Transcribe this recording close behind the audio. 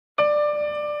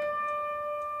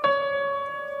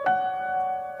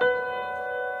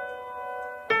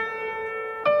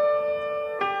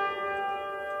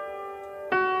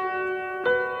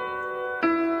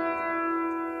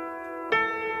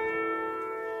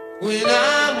When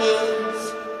I was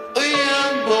a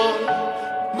young boy,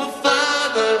 my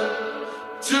father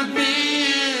took me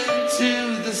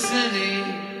into the city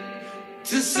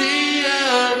to see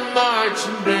a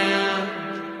marching band.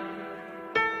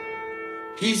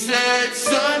 He said,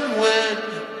 son, when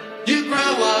you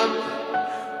grow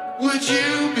up, would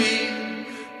you be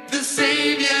the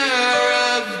savior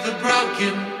of the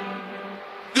broken,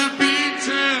 the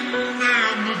beaten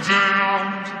and the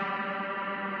damned?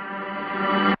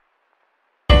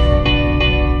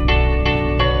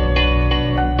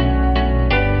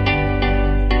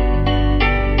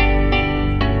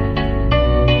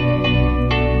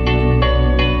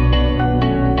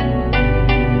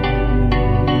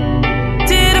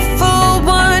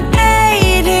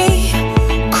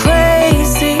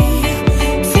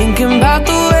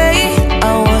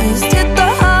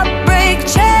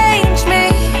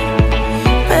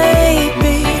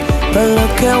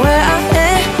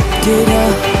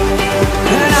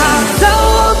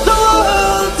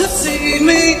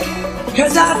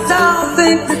 Cause I don't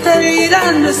think that they'd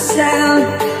understand.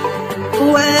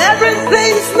 When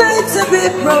everything's meant to be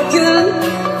broken,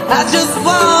 I just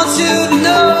want you to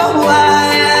know who I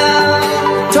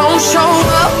am. Don't show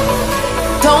up,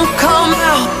 don't come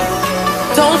out,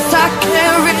 don't start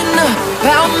caring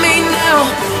about me now.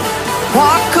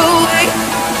 Walk away,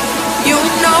 you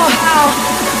know how.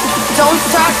 Don't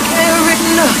start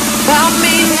caring about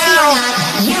me now.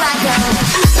 You like that.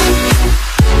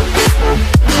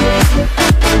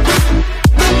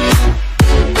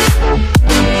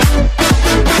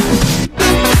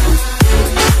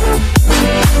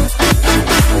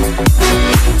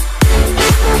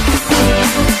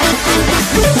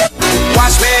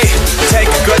 Watch me take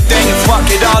a good thing and fuck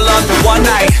it all under one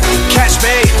night. Catch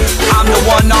me, I'm the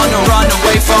one on the run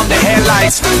away from the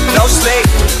headlights. No sleep,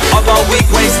 up all week,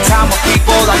 wasting time with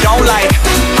people I don't like.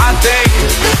 I think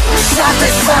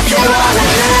something's fucking wrong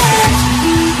with me.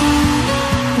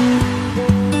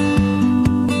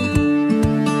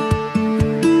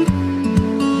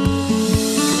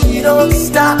 Don't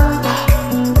stop,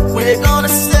 we're gonna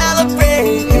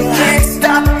celebrate. You can't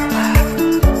stop,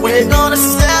 we're gonna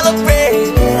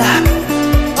celebrate.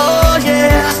 Oh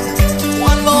yeah,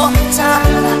 one more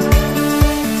time,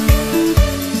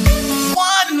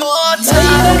 one more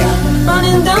time.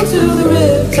 Running down to the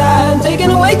riptide, taken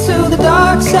away to the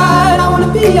dark side. I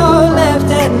wanna be your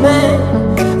left-hand man.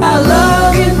 I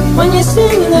love you when you're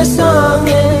singing that song,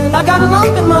 and I got a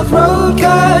lump in my throat,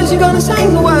 cause you're gonna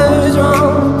sing the words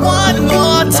wrong. One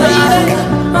more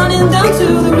time. Running down to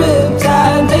the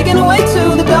riptide, taken away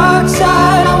to the dark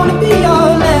side. I wanna be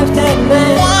your left-hand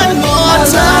man. One more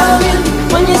time. I love you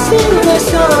when you're singing that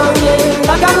song,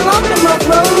 yeah. I got a lump in my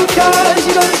throat, cause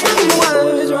you're gonna sing the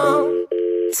words wrong.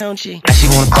 Don't you? Now she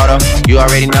want a photo, you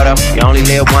already know though. You only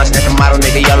live once, that's the motto,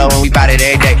 nigga. YOLO, and we bout it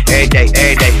every day, every day,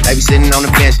 every day. They be sitting on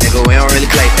the bench, nigga, we don't really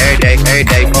play. Every day, every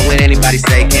day. Fuck what anybody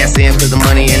say, can't see him cause the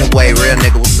money in the way. Real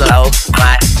nigga, what's up? Oh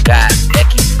my God,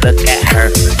 Becky, look at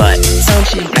her butt. Don't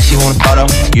you? Now she want a photo,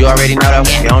 you already know though.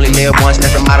 You only live once,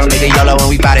 that's the motto, nigga. YOLO, and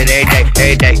we bout it every day,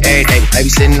 every day, every day. They be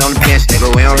sitting on the bench,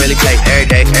 nigga, we don't really play. Every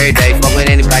day, every day. Fuck what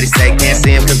anybody say, can't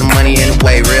see him cause the money in the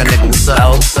way. Real nigga, what's up?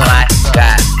 Oh my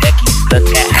God, Becky, look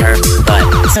at her butt.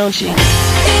 Don't you?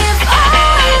 If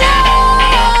our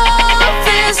love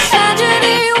is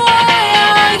tragedy, why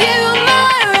are you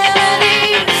my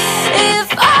remedy?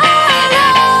 If our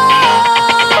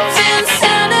love is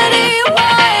insanity,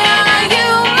 why are you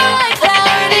my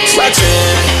clarity?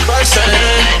 Roxanne,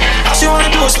 all she wanna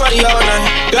do is party all night.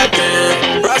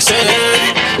 Goddamn, Roxanne,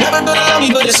 never gonna love me,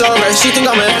 but it's alright. She think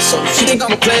I'm an asshole, she think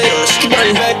I'm a player. She keep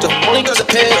running back though, only cause I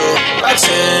pay her.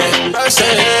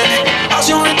 Roxanne, all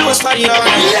she wanna do is party all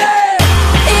night. Yeah!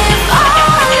 If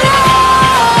our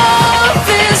love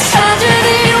is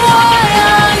tragedy, why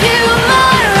are you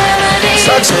my remedy?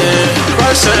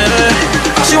 Roxanne,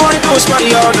 all she wanna do is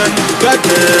party all night.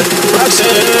 Goddamn,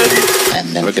 Roxanne,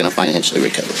 I'm never gonna financially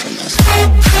recover from this.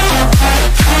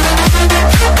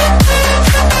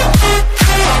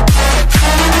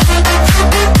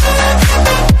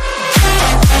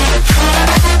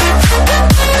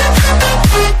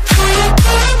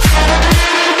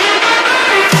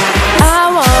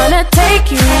 Take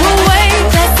you away,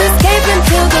 let's escape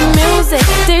into the music.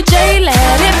 DJ,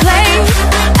 let it play.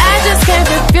 I just can't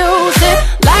refuse it.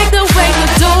 Like the way you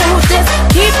do this.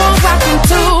 Keep on rocking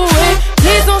to it.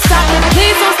 Please don't stop it.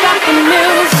 Please don't stop the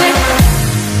music.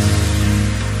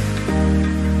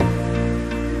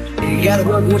 You gotta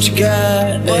work what you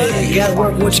got, hey, you gotta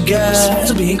work what you got. Supposed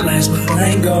to be in class, but I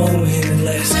ain't going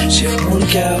unless chill on the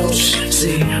couch.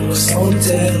 See what's on the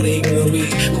telly when we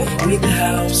leave the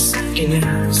house. Can you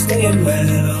stay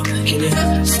well? Can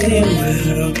yeah, staying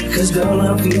real. Cause girl,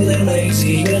 I'm feeling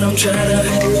lazy and I'm trying to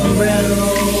hang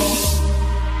around.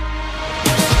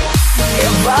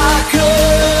 If I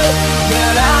could,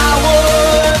 then I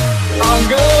would. I'll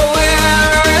go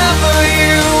wherever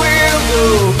you will go.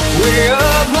 Way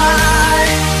up high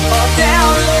or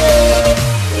down low.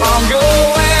 I'll go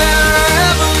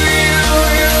wherever you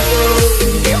will go.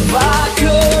 If I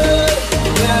could,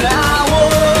 then I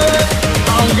would.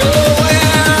 I'll go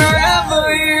wherever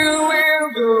you will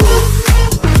go.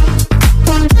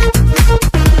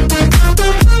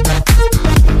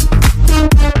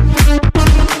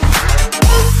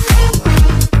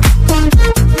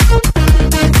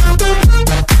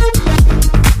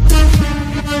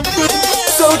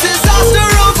 So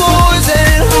testosterone boys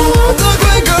and hold the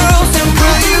great girls, and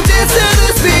will you dance to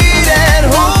this beat and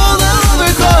hold the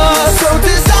lover close? So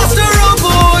testosterone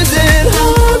boys and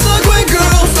hold the great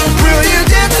girls, and will you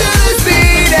dance to this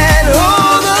beat and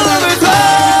hold the lover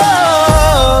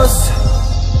close?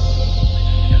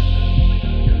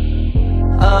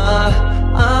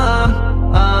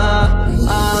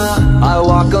 I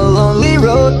walk a lonely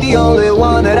road, the only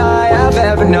one that I have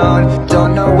ever known.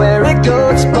 Don't know where it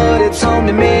goes, but it's home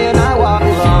to me and I walk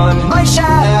alone. My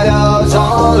shadow's the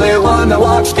only one that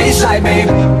walks beside me.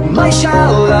 My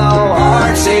shallow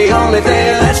heart's the only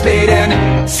thing that's beating.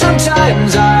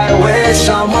 Sometimes I wish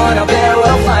someone up there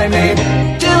will find me.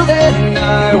 Till then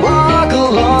I walk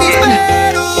alone. These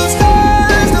metal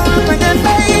stars don't look like they're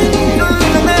fade. Don't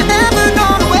look like they're never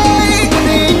gone away.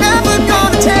 They ain't never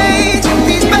gonna change.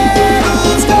 These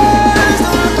metal stars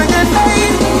don't look like they're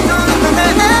fade. Don't look like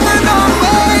they're never gone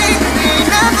away. They ain't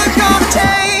never gonna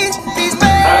change. These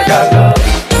metal. I got love.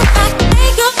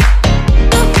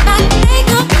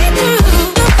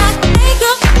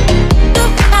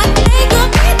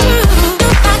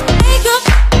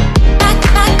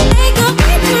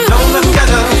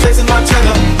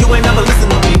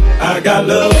 I got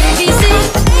love.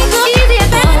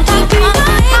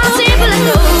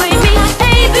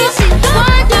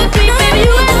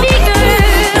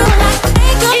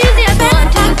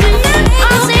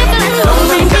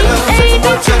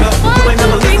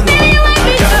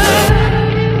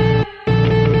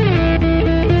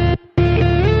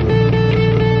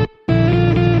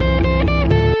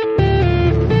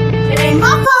 It ain't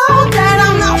my fault that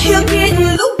I'm out here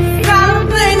getting loose. Gotta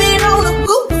blame it on the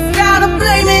goose. Gotta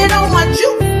blame it on my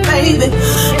juice, baby.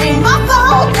 Ain't my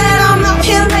fault that I'm out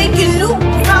here making new.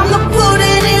 I'm the put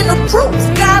it in the proof.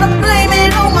 Gotta blame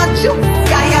it on my juice.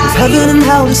 Yeah, yeah. Heaven and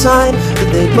hell decide that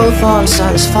they both are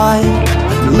satisfied.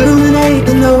 Illuminate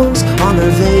the nose on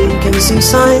their vacancy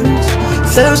signs.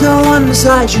 If there's no one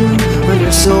beside you when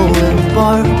your soul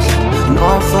embarks, and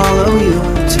I'll follow you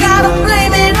to Gotta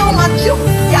blame it on my juice.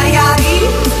 Yeah, yeah,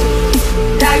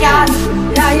 yeah, yeah,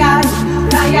 yeah, yeah,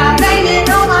 yeah, yeah. Blame it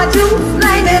on my juice.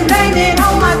 Blame it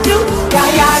on my juice.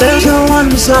 Yeah, yeah. If there's no one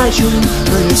beside you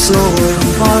when your soul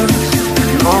embarks,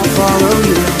 and I'll follow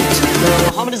you to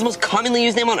Muhammad is the most commonly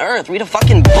used name on earth. Read a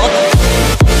fucking book.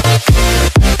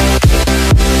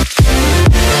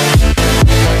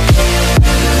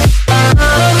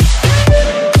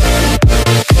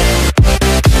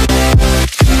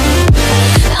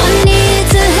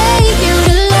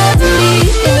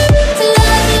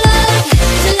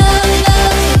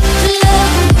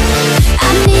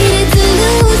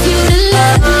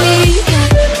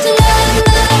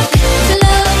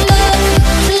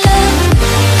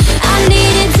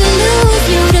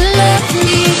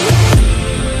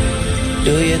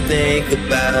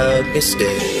 Still,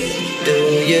 do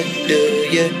you?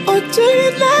 Or do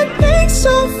you not think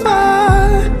so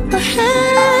far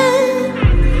ahead?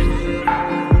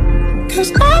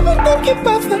 Cause I've been thinking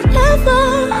about forever.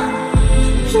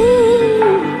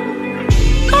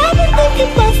 I've been thinking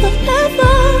about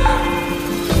forever.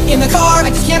 In the car, I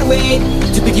just can't wait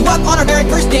to pick you up on our very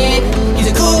first date. Is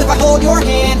it cool if I hold your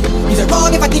hand? Is it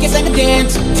wrong if I think it's time to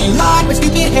dance? Do you like my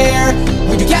stupid hair?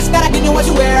 Would you guess that I didn't know what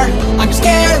to wear? I'm just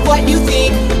scared of what you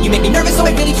think. You make me nervous so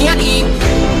I really can't eat.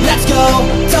 Let's go,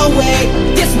 don't wait,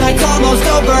 this night's almost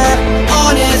over.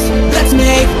 Honest, let's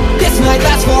make this night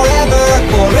last forever.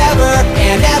 Forever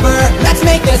and ever. Let's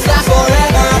make this last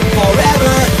forever.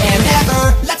 Forever and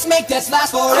ever. Let's make this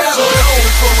last forever.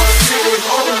 Only for my city,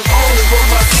 only for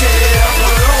my city.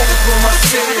 Only for my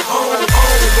city, only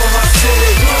for my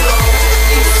city.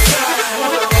 East side,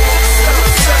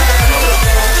 south side,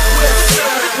 west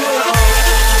side.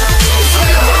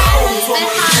 Only for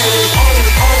my city,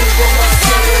 only for my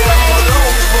city.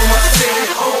 Only for my city,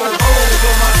 only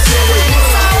for my city. East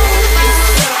side,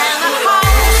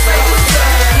 south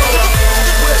side,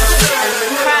 west side.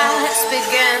 Cracks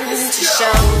begin to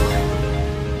show.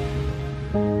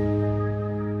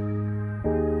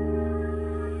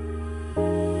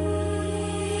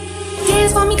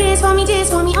 tears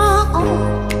for me, oh,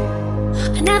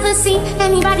 oh. I never seen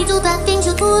anybody do the things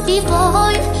you do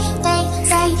before. They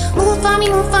say, move for me,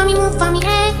 move for me, move for me,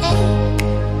 hey, hey.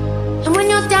 And when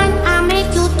you're done, I'll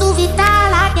make you do it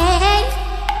all again.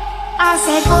 I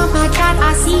said, oh my God,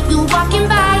 I see you walking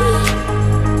by.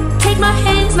 Take my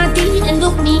hands, my deed, and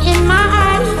look me in my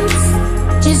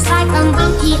eyes. Just like a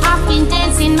monkey, I've been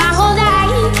dancing my whole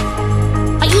life.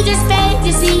 Are you just beg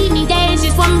to see me dance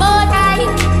just one more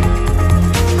time?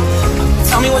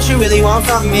 Tell me what you really want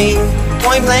from me.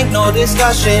 Point blank, no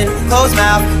discussion. Close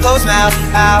mouth,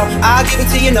 ow. I'll give it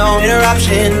to you, no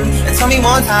interruption. And tell me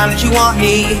one time that you want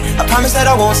me. I promise that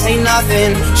I won't say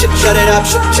nothing. Shut it up,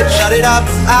 shut it up.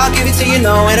 I'll give it to you,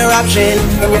 no interruption.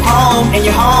 And you're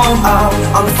home,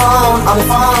 oh, on the phone,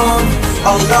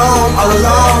 all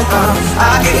alone,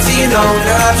 I'll give it to you, no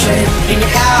interruption. In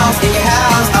your house,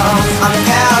 oh, on the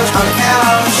couch.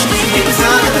 In the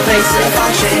sun at the place of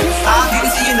function, I'll give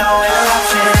it to you, no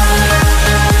interruption.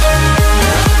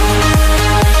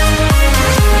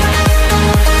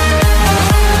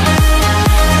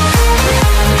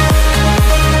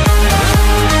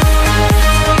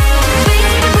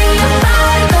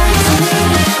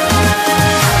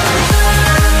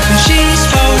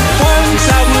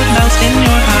 In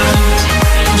your hands,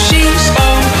 she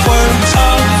spoke words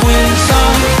of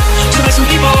wisdom to the basement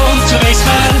people, to the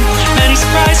basement. Many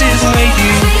surprises await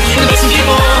you in the basement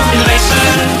people, in the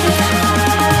basement.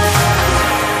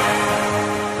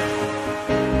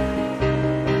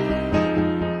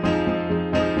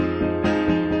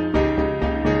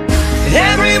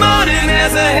 Every morning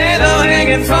there's a halo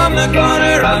hanging from the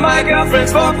corner of my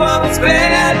girlfriend's four-post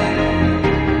bed.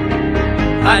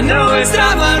 I know it's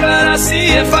not mine, but I'll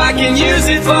see if I can use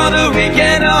it for the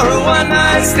weekend or a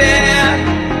one-night stand.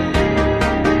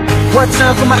 One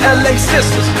time for my LA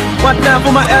sisters, one time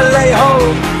for my LA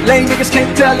hoes. Lame niggas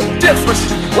can't tell the difference.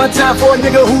 One time for a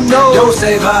nigga who knows. Don't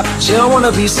save her, she don't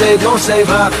wanna be saved, don't save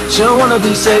her. She don't wanna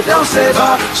be saved, don't save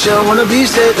her. She don't wanna be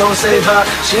saved, don't save her.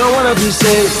 She don't wanna be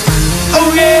saved. Oh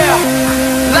yeah,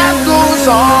 life goes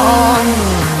on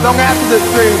long after the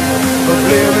dream of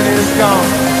living is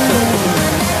gone.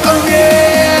 Oh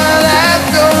yeah, life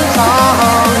goes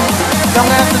on long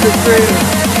after the freedom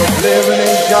of living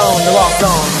is gone. They're all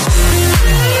gone.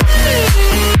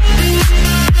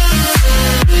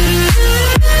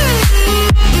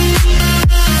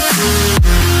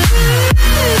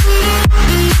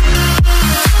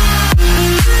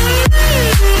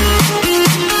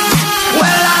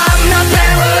 Well, I'm not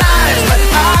paralyzed, but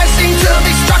I seem to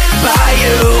be struck by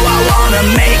you. I wanna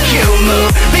make you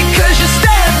move because you're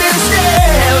standing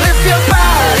still. If your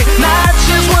body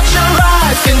matches what your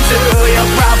eyes can do,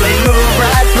 you'll probably move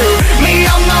right through me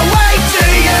on my way to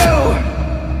you.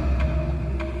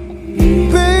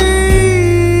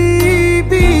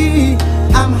 Baby,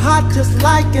 I'm hot just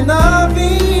like an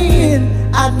oven.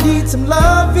 I need some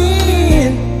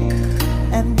loving.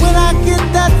 And when I get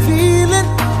that feeling,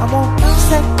 I want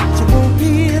sexual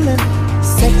healing.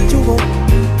 Sexual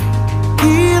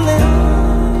healing.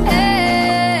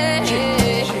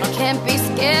 Can't be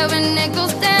scared when it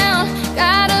goes down.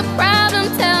 Got a problem,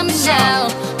 tell me now.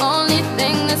 Only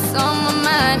thing that's on my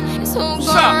mind is who gon'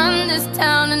 run this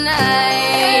town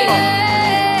tonight.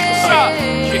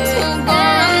 Who gon'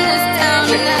 run this town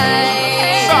tonight?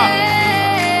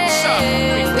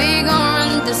 We gon'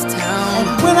 run this town.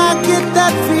 And when I get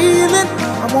that feeling,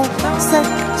 I want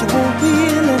sexual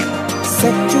healing.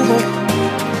 Sexual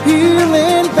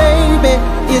healing, baby,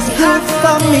 is good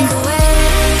for me.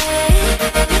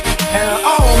 And I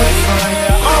always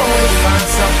find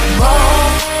something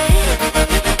wrong.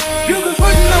 You've been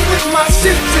putting up with my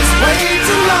shit just way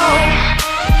too long.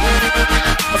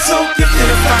 I'm so gifted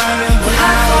at finding what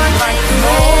I don't like the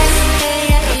most.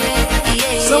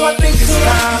 So I think it's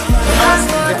time for us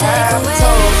to have a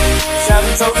toast. Let's have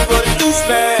a toast for the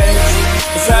douchebags.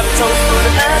 Let's have a toast for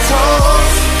the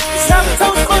assholes. Let's have a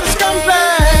toast for the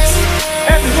scumbags.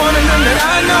 Everyone of them that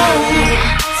I know.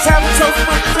 Let's have a toast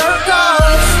for the dirt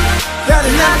dogs.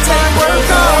 Gotta not take work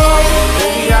off.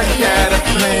 Baby, I got a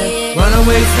plan. Run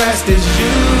away fast as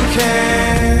you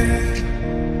can.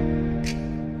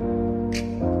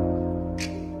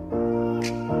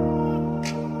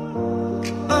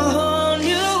 A whole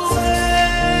new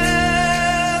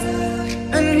world,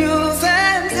 a new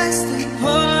fantastic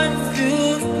point of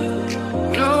view.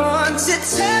 No one to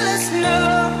tell us no,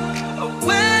 or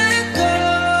where to go.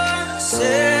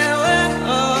 Say we're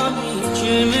only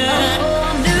dreaming.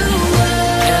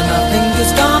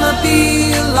 It's gonna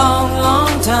be a long,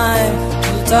 long time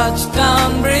till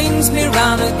touchdown brings me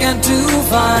round again to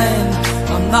find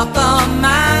I'm not the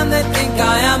man they think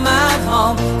I am at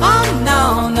home. Oh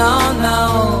no, no,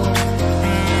 no.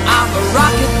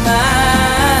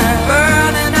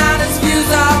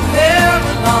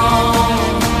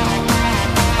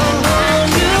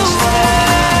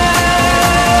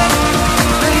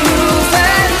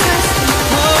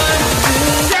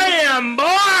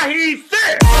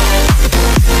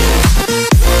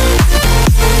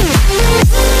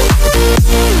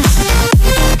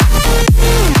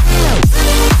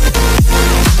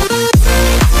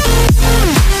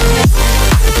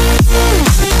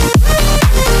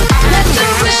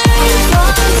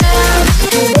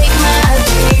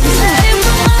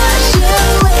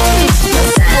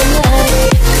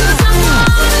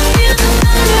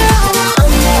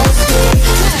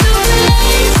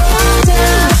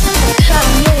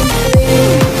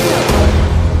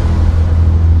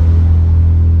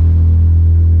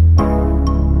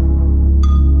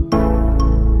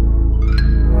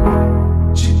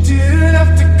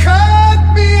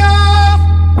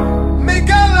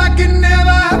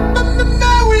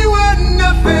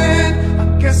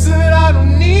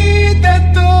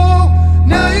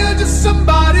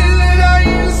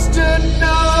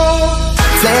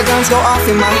 phones go off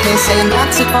in my head saying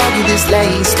not to call you this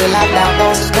late. Still I dial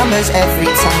those numbers every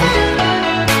time.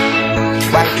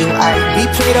 Why do I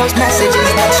replay those messages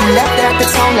that you left there at the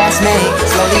tone last May?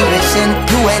 Slowly wishing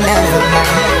you ain't never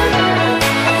mine.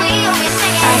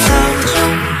 I told you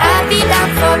I'd be down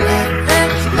forever.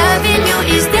 Loving you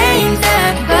is danger,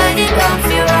 but it don't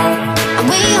feel right. And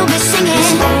we'll be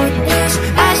singing.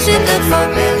 I should look for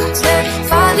better.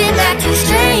 Falling back to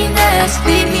strangers,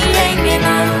 leave me hanging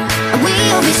on. And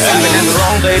we'll be singing. I've been in the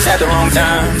wrong place at the wrong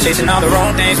time, chasing all the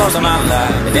wrong things most of my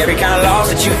life, and every kind of loss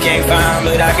that you can't find.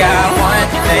 But I got one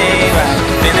thing right.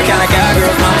 Been the kind of guy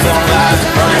girls moms don't lie,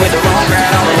 running with the wrong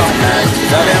crowd on the wrong night.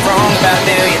 I've been wrong about a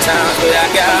million times, but I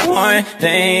got one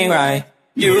thing right.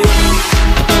 You.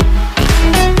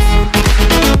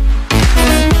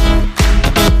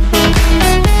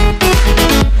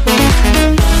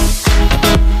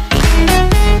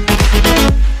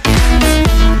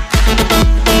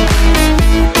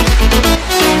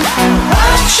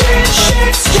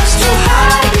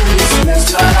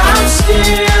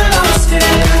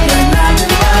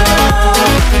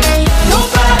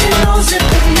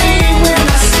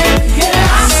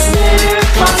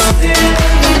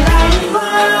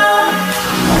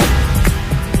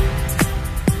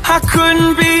 I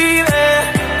couldn't be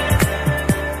there,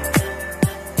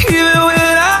 even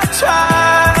when I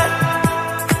tried.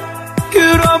 You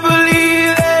don't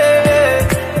believe it.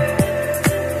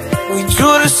 We do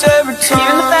this every time.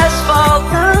 Even the best fall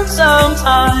down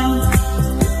sometimes.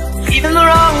 Even the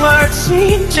wrong words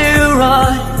seem to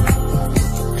run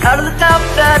out of the doubt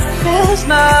that fills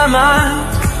my mind.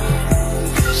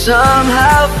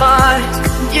 Somehow find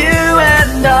you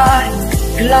and I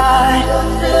collide.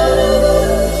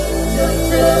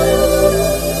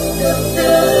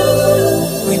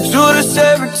 We do this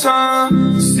every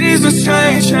time. Seasons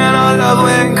change and our love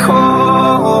went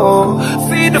cold.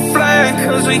 Feed the flame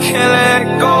cause we can't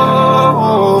let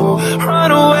go.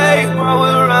 Run away while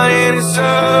we're running in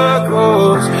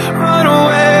circles. Run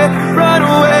away, run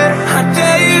away. I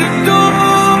dare you to do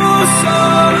so.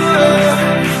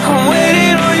 I'm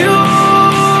waiting on you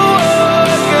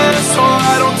again, so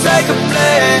I don't take a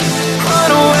blame.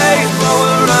 Run away while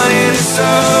we're running in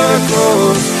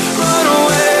circles. Run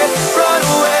away, run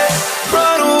away,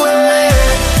 run away.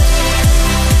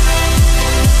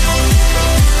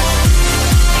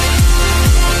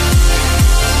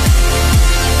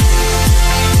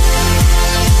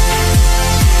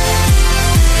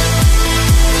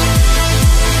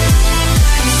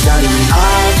 Shining,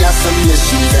 I've got some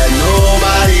issues that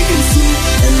nobody can see,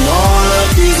 and all of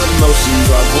these emotions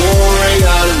are pouring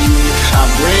out of me. I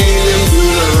bring them to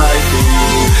the light for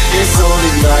you. It's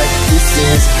only right. This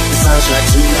is the soundtrack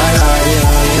to my life.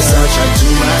 The soundtrack to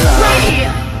my life. Right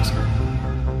here,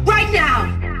 right now,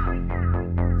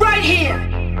 right here,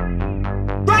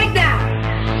 right now.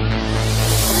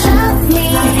 Love me,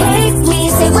 hate me,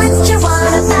 say what you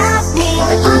want about me.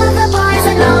 All the boys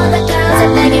and all the girls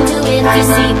are begging to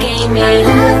intoxicate me.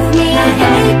 Love me,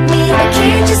 hate me, but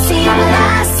can't you see what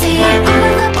I see?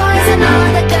 All the boys and all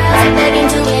the girls are begging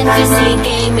to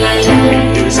intoxicate me.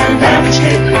 Use an average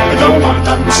kid, but no one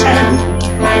understand.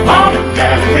 Mom and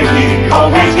dad with me,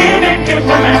 always giving him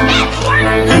a man.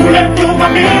 You let do my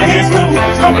man, his move,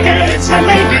 come again, it's a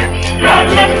lady. I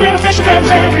left with a fish crabs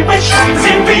every wish.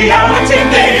 In reality,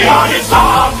 they are his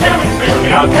our parents,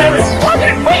 really our parents.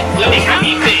 Wait, let me have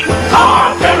you think.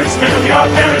 Our parents, really our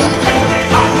parents.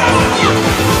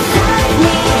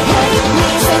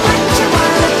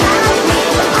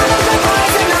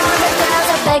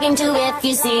 Begging to if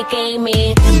you seek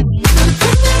me.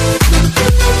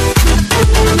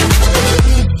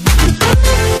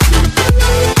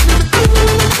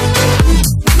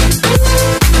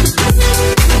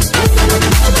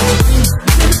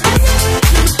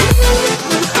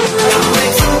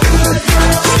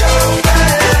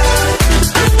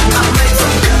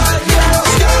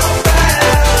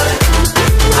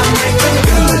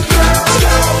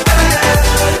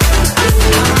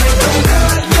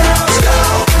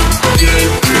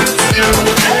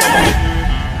 Yeah.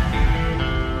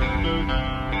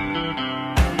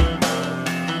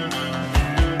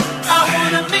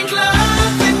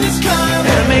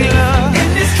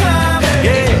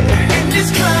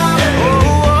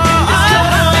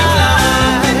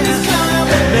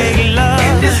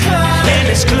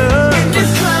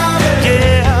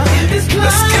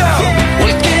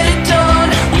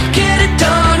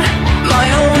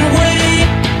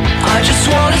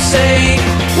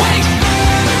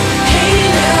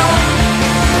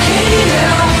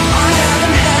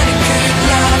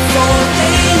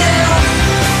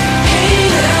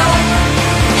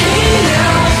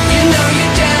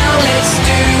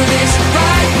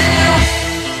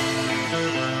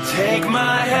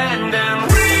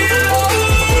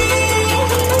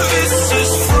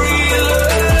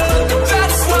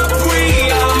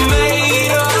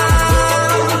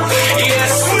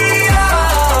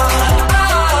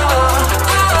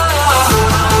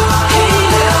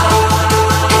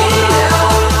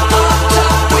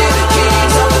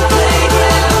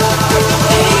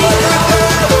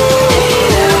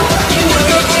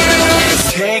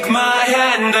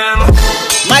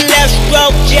 My left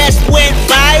stroke just went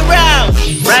viral.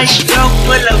 Right stroke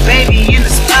put a baby in the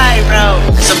spiral.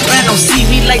 Soprano C,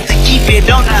 we like to keep it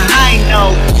on a high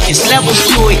note. It's levels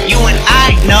to it, you and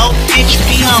I know. Bitch,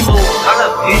 be humble.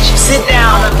 Bitch, sit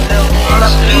down.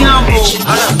 Be humble.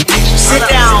 Sit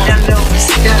down.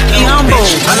 Be humble.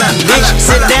 Bitch,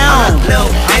 sit down.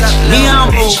 Be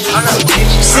humble.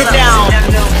 Sit down.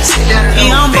 Be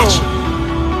humble.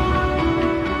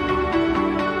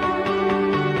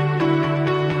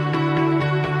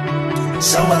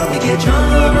 So why don't we get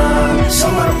drunk? So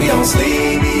why don't we don't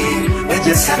sleep? We're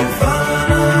just having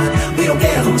fun. We don't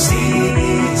care who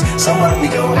sees. So why don't we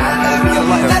go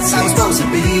high? That's how it's supposed to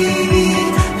be.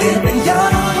 Living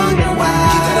young and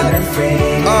wild and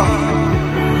free.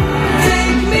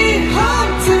 Take me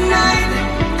home tonight.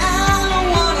 I don't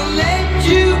wanna let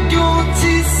you go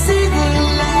to see the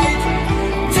light.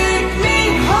 Take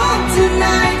me home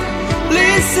tonight.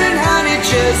 Listen, honey,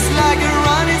 just like a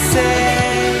running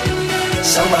said.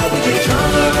 So why we get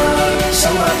drunk? So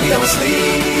why we don't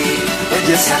sleep? We're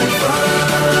just having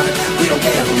fun. We don't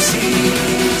care who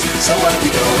sees. So why we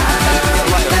go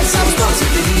high? That's how it's supposed to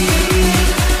be.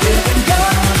 Living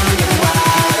young and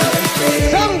wild and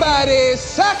free. Somebody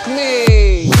suck me.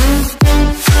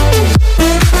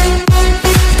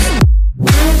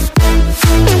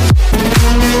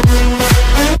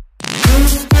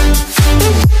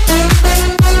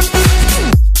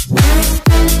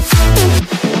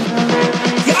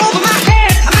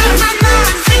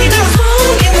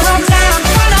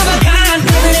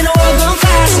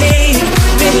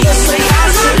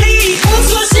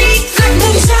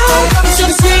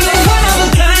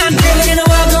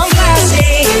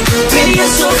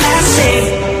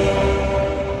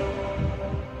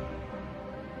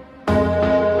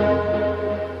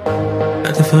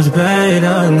 Nothing feels better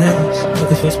than this.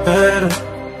 Nothing feels better.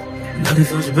 Nothing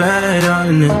feels better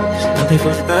than this. Nothing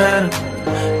feels better.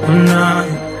 I'm not.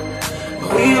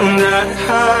 We don't got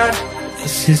high.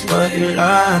 This is what you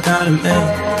like out of me.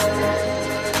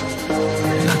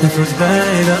 Nothing feels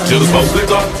better. Till the smoke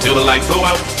clears off, till the lights go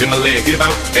out, till my leg give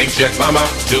out, can't check my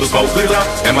mouth. Till the smoke clears out,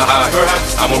 and my high, her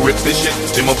high, I'ma rip this shit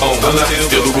till my phone comes out.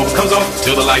 Till the roof comes off,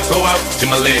 till the lights go out, till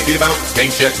my leg give out,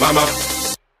 can't check my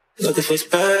mouth. Nothing feels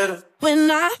better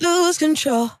when I lose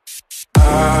control. I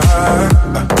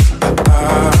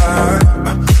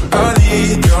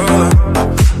need your love.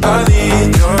 I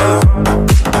need your love.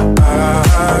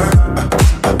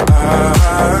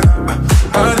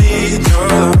 I need your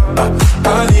love.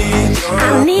 I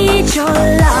need your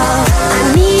love.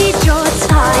 I need your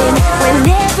time. When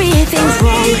everything's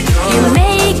wrong, you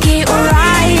make it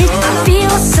right. I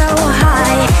feel so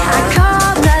high, I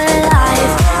come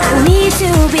alive. I need to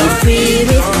be free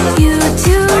with you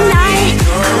tonight.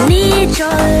 I need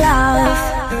your love.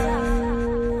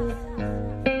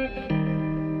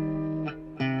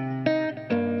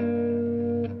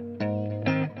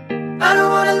 I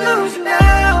don't wanna lose you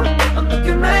now. I'm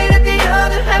looking right at the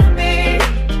other half of me.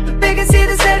 The vacancy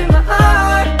that's set in my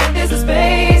heart is a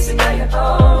space, and now you're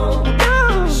home.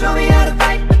 Show me how to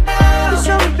fight now.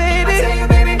 Show me, baby. I tell you,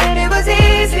 baby, that it was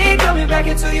easy coming back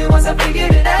into you once I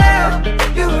figured it out.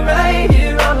 You were right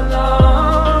here all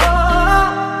along.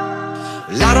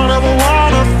 I don't ever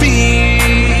wanna feel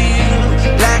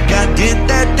like I did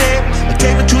that day.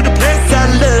 Take me to the place I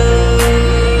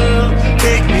love.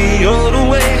 Take me all the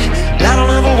way. I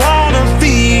don't ever wanna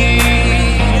feel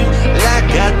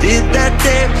like I did that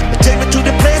day. Take me to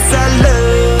the place I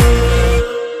love.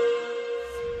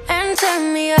 And tell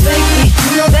me, baby,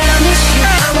 you know that I miss you.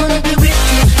 I wanna be with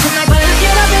you tonight, but I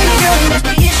get up, baby girl, that's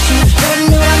the issue. Girl, you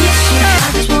know I miss you. I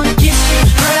just wanna kiss you,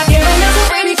 but I can't remember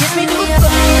when you kiss me through the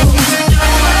phone.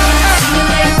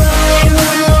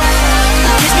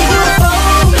 Kiss me through the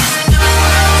phone.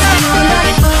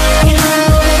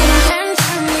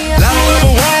 I don't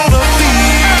ever wanna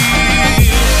feel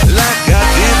like I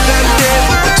did that day.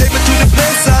 Take me to the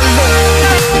place I love.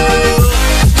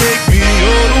 Take me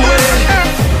all the way.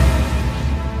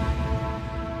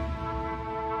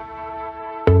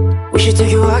 We should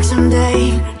take a walk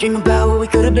someday, dream about what we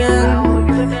could have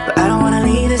been. But I don't wanna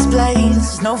leave this place.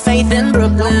 There's no faith in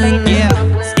Brooklyn. Yeah.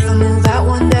 If I move out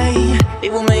one day,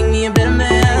 it will make me a better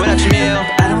man. What up, Jamil?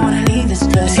 I don't wanna leave this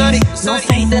place. No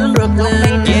faith in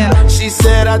Brooklyn. Yeah. She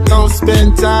said I don't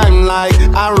spend time like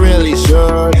I really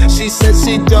should. She said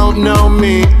she don't know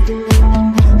me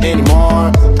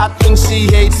anymore. I think she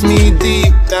hates me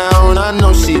deep down. I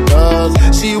know she does.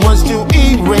 She wants to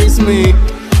erase me.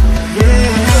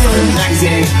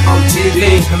 Magazine, on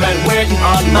TV, no matter where you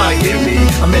are, you might hear me.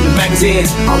 I'm in the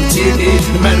magazines, on TV,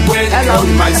 no matter where you go,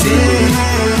 you might see me.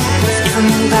 if I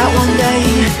move out one day,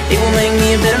 it will make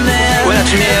me a better man. What up,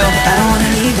 Jamil? I don't wanna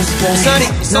leave this place. Sunny,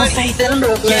 no faith that I'm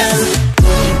broken. Yeah.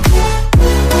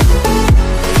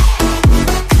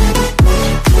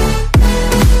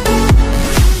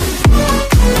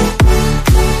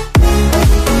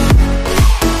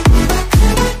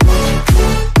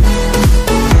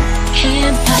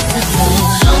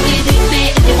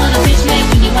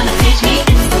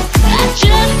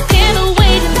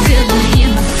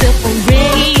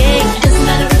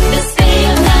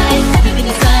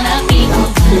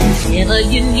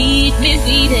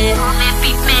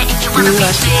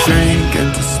 Drink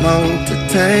and to smoke to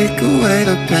take away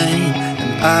the pain.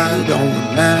 And I don't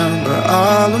remember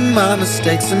all of my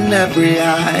mistakes, and every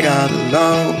I got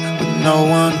alone with no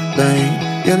one to blame.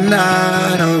 You're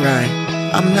not alright,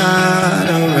 I'm not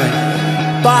alright.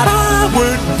 But I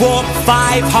would walk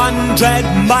 500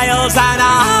 miles, and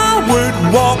I would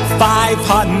walk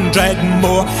 500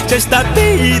 more, just to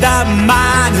be the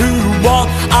man who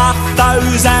walked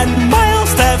 1,000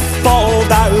 miles to fall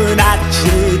down at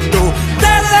your door.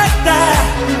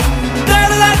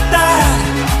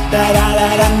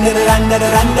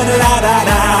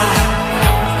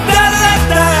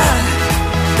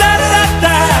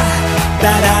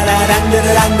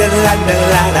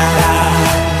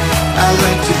 I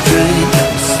like to drink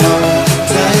and smoke to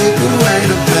take away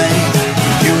the pain.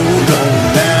 You don't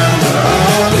remember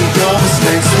all of your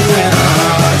mistakes, and when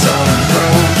our hearts are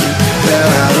broken,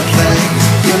 they're out of place.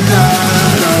 You're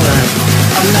not alright,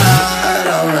 I'm not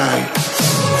alright.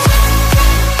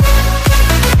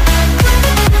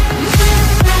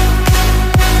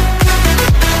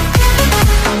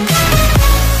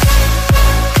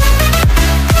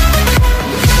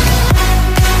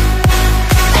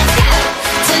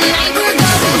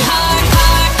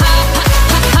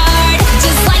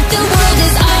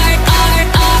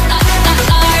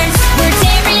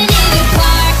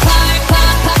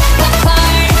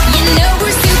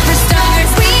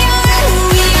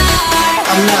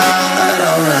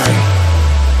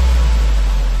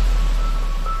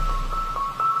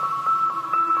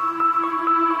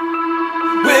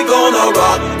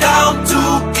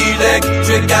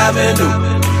 Avenue,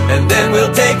 and then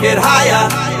we'll take it higher.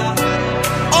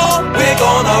 Oh, we're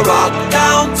gonna rock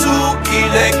down to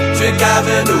Electric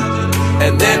Avenue,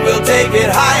 and then we'll take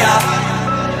it higher.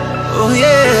 Oh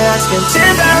yeah, I spent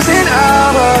 10,000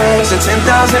 hours and 10,000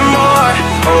 more.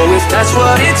 Oh, if that's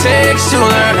what it takes to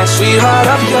learn that sweetheart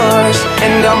of yours.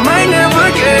 And I might never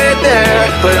get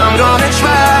there, but I'm gonna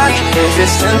try. If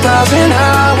it's 10,000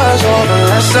 hours or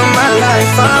the rest of my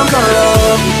life, I'm gonna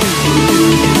love you.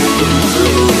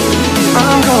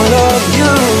 I'm gonna love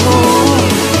you.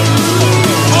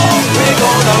 Oh, we're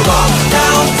gonna rock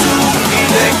down to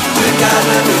Electric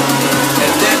Avenue,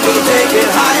 and then we'll take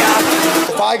it higher.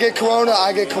 If I get corona,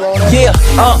 I get corona. Yeah,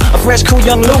 a fresh, cool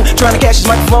young Lou, trying to catch his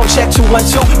microphone, check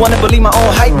 212. Wanna believe my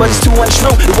own hype, but it's too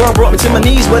untrue. The world brought me to my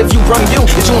knees, what if you brung you?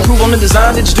 Did you improve on the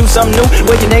design, did you do something new?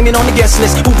 Where your name in on the guest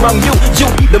list, who brung you?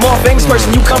 You, the more famous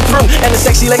person, you come through. And the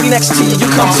sexy lady next to you, you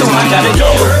come too. I gotta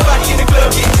go. Everybody in the club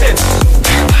get tips.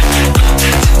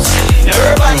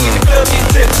 Everybody in the club get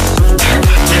tips.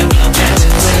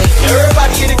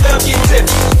 Everybody in the club get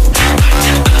tips.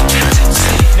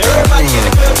 Everybody in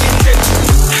the club get tips.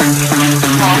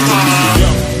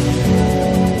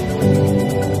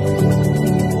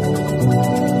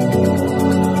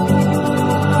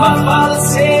 My father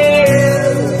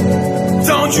said,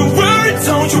 don't you worry,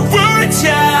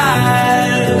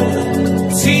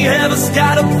 child. See, heaven's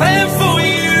got a plan for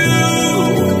you.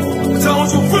 Don't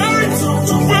you worry,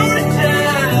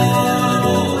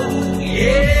 child.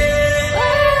 Yeah.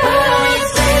 Put on your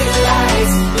pretty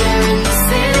lights. We're in the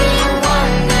city of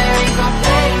wonder. Ain't gon'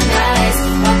 play nice.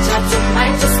 Watch out, you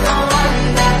might just go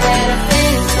under. Better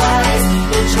think twice.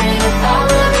 You're trained to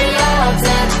follow the odds,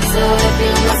 and so if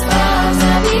you lost balls,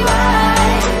 I'll be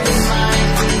right. Mind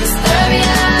can disturb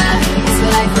ya. It's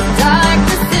like the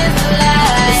darkness is the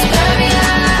light.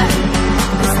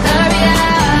 Disturb ya.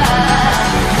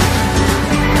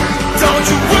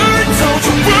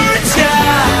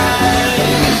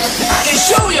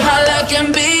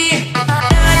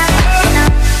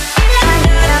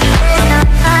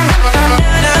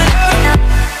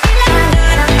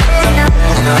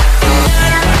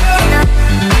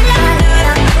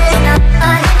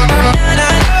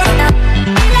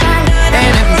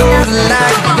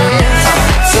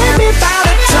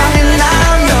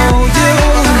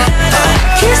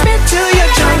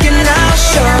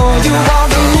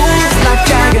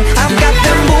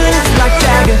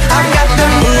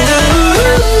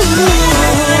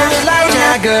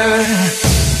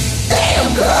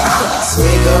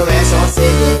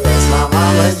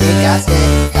 I stay.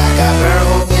 I got burn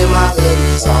holes in my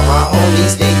hoodies. All my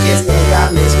homies think it's me.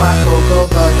 I miss my cocoa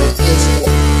butter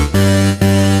biscuit.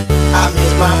 I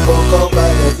miss my cocoa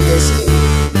butter biscuit.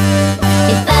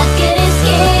 If I could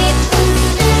escape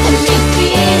and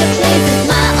recreate a place as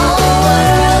my own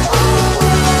world,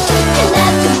 and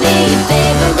I could be your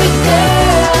favorite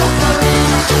girl,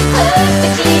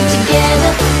 perfectly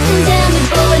together. And tell me,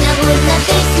 boy, now would not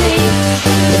be sweet?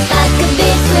 If I could be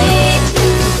sweet,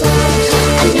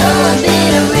 I know I've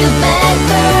been a real bad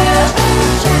girl.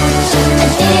 I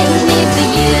didn't need for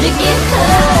you to get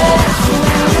hurt.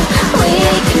 We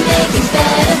can make it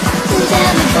better. And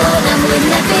tell me, boy, now would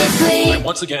not be sweet? I'm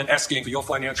once again asking for your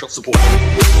financial support.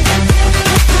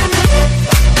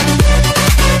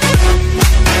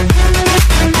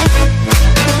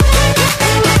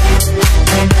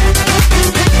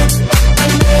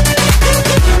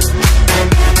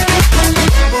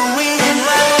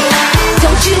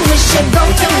 Don't you wish your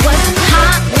girlfriend was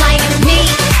hot like me?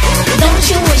 Don't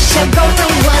you wish your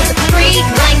girlfriend was a freak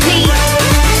like me?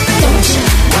 Don't you?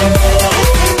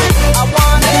 I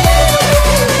wanna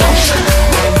live. Don't you?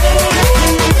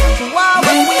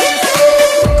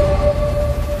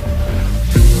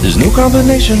 There's no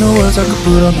combination of words I could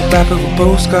put on the back of a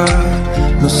postcard.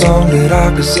 No song that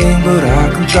I could sing, but I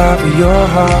can try for your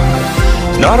heart.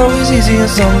 It's not always easy and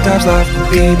sometimes life can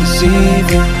be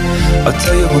deceiving. I'll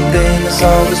tell you one thing, it's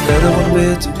always better when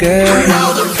we're together. When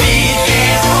all the big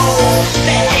assholes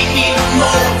that hate me the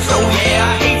most, so yeah,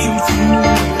 I hate you too.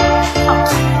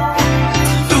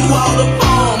 Through all the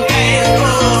bum ass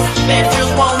girls that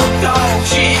just wanna dog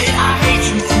shit, I hate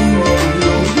you too.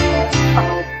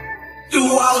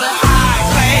 Through all the high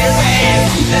class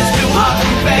ass that's still hot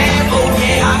and bad, oh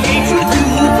yeah, I hate you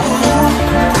too.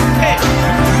 Hey.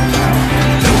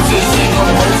 Deuces and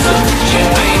mimosas,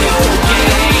 champagne and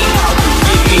cocaine.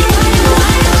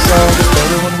 It's always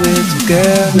better when we're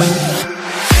together.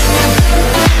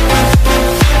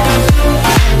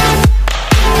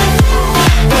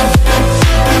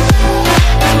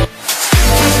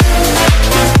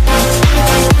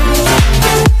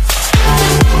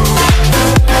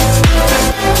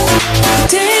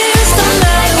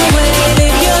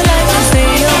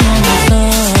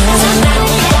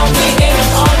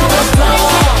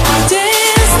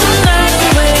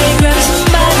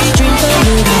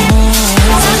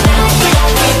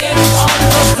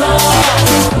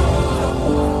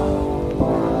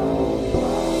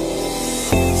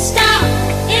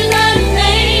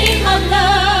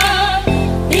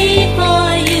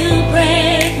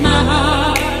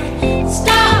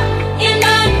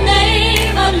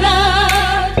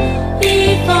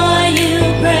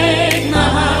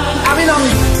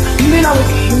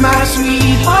 My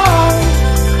sweetheart,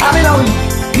 I've been on you,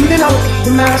 you've been on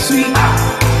my sweetheart.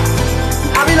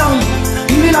 I've been on you,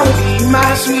 you've been on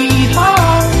my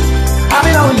sweetheart. I've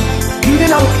been on you, you've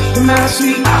been on my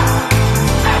sweetheart.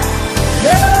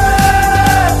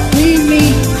 Love, need me,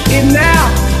 it now.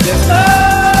 Yes, oh,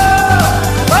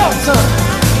 son.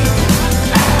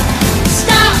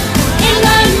 Stop in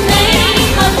the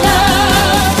name of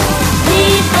love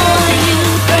before you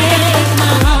break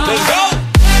my heart. Let's go.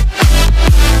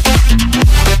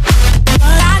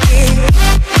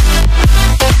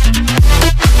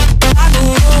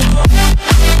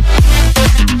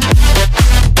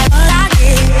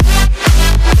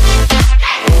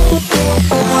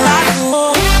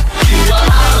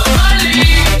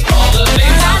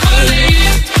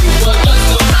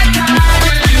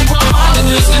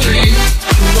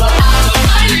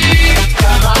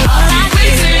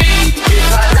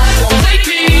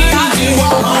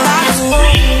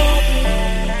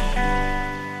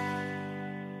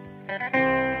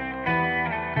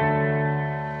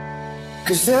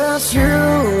 Cause there's you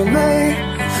and me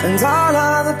and all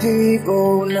other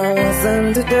people,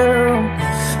 nothing to do,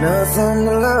 nothing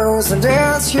to lose. And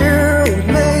there's you and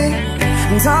me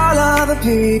and all other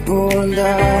people, and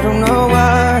I don't know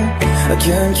why I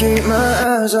can't keep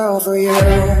my eyes off of you.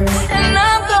 And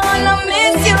I'm gonna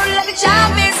miss you like a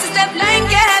child misses that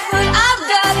blanket, but I've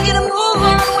got to get a move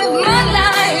on with my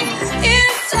life.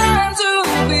 It's time to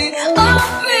be a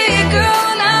big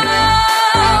girl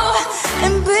now,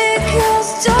 and big girls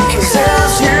don't. Cause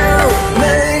there's you and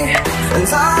me and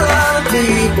all other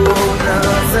people,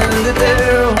 nothing to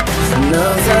do,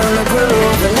 nothing to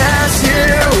prove. And that's you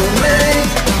and me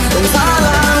and all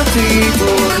other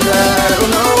people, and I don't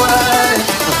know why.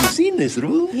 Have you seen this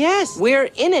room? Yes, we're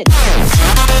in it.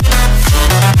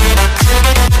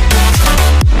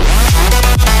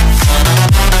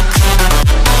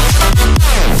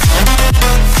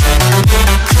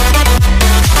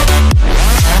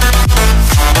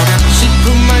 She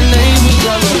put my name in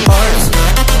yellow hearts.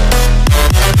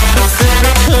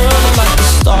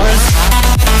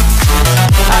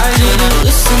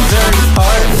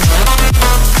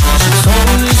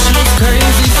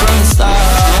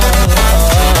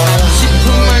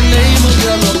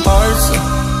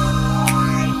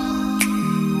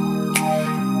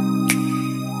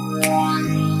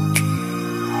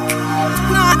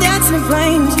 dancing in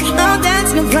flames, no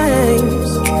dancing in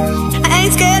flames. I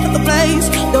ain't scared of the place,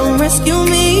 don't rescue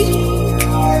me.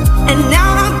 And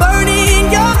now I'm burning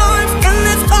in your arms, and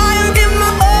there's fire in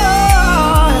my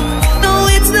heart. No,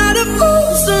 it's not a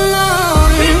false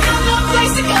alarm. We've got no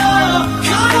place to go,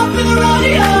 caught up in the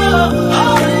rodeo.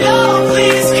 Oh no,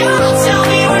 please come tell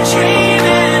me we're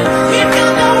dreaming. We've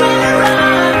got nowhere to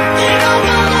run, they don't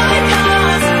know like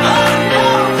us. Oh no,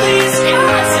 please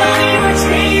come tell me we're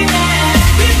dreaming.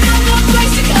 We've got no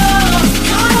place to go,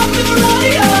 caught up in the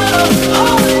rodeo.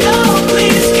 Oh no,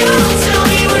 please come tell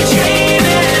me we're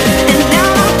dreaming. And now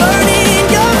I'm burning in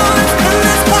your arms, and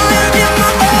there's fire in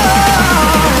my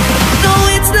heart. No,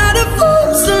 it's not a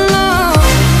false alarm.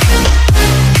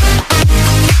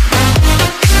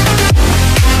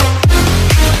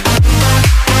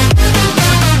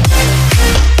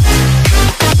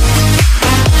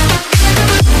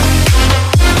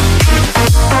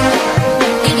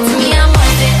 Give it to me, I'm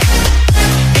worth it.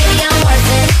 Baby, I'm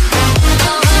worth it.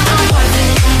 I'm worth it.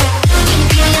 Give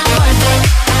me, I'm worth it.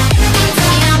 Give it to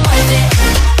me, I'm worth it.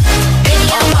 Baby,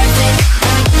 I'm worth it.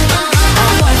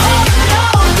 I'm worth it. Oh no,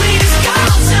 please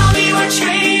come tell me we're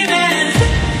dreaming.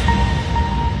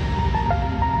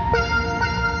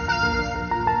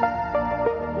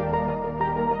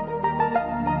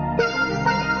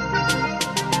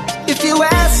 If you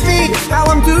ask me how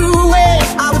I'm doing,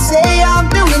 I would say I'm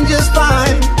doing just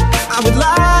fine. I would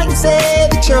lie and say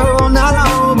that you're not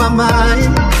on my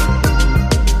mind.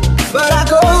 But I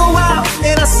go out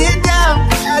and I sit down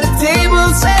at a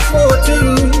table set for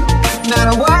two. No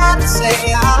matter what I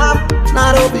say, I'm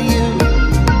not over you.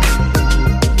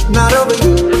 Not over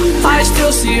you. I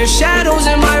still see your shadows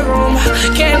in my room.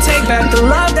 Can't take back the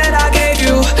love that I gave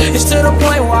you. It's to the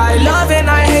point why I love and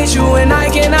I hate you, and I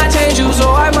cannot change you,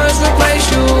 so I must replace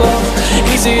you.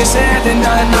 Easier said than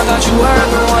done. I thought you were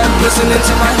the one listening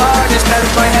to my heart instead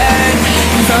of my head.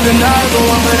 You found another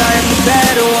one, but I am the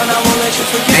better one. I won't let you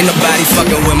forget. Ain't nobody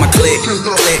fucking with my click,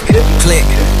 click, click,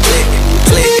 click,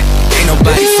 click. Ain't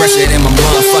nobody fresher than my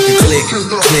motherfucking click,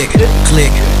 click,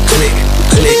 click, click,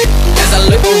 click. As I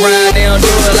look around, they don't do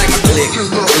it like my click,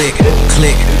 click,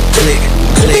 click, click,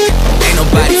 click. Ain't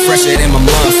nobody fresher than my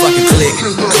motherfucking click,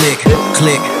 click,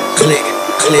 click, click,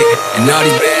 click. And all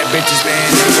these bad bitches, man,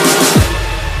 they want.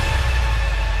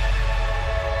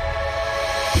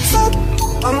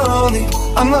 I'm lonely,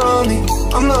 I'm lonely,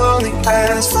 I'm lonely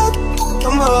as fuck.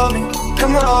 I'm lonely,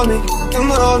 I'm lonely, I'm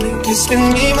lonely. It's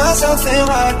been me, myself, and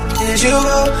why did you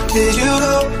go, did you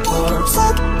go? Oh,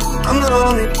 fuck, I'm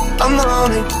lonely, I'm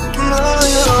lonely, I'm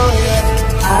lonely, lonely, yeah.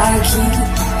 I keep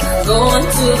going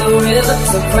to the river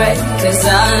to pray, 'cause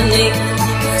I need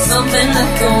something that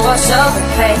can wash out the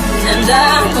pain. And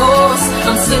of course,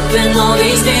 I'm slipping all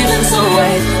these demons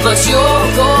away, but your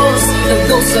ghost, the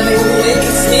ghost of your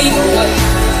wicked sneak away.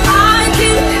 I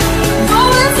keep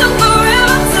going to the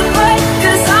river to pray,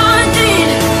 'cause I need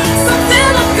something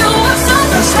that can wash out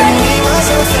the pain. Me,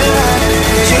 myself, and why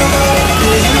did you go,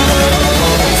 did you go?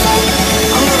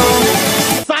 I'm lonely.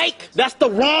 Psych, that's the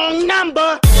wrong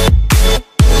number.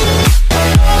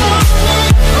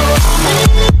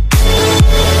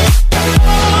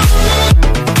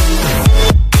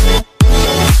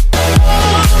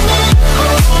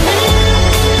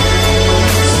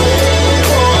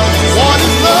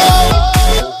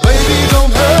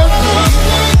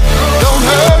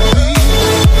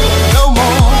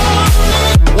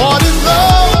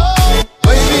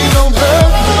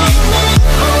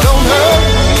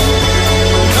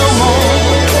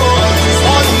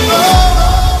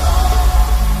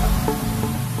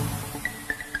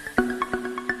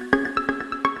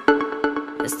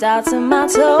 Starts in my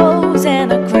toes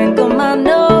and I crinkle my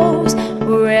nose.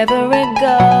 Wherever it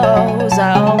goes,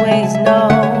 I always know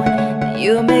that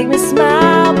you make me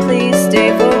smile. Please stay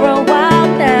for a while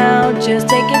now. Just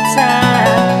take your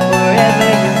time wherever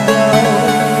you go.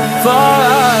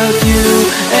 Fuck you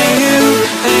and you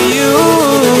and you.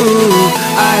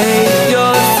 I hate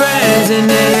your friends and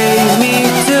they hate me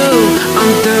too.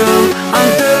 I'm through, I'm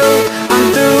through, I'm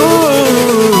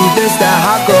through. This that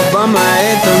hot girl by my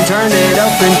anthem. Turn it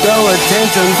up and throw a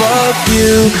tantrum. Fuck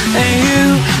you and you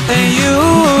and you.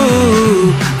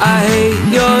 I hate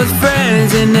your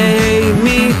friends and they hate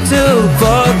me too.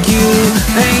 Fuck you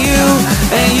and you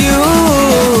and you.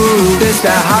 This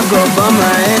that hot girl by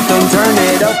my anthem. Turn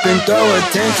it up and throw a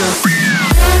tantrum.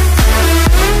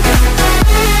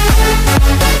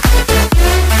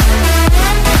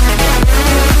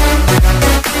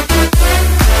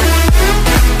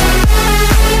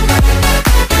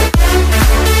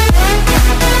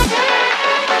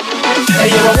 Hey,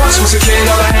 yo, I once was a kid,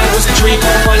 all I had was a dream.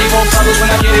 More money, more problems when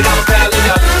I get it, I'm a bad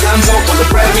leader. I'm dope on the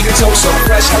bread, we can toast so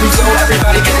fresh how we do.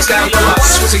 Everybody get this down, yo. I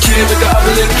once was a kid with the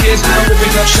other little kids, now I'm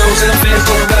ripping up shows and the fans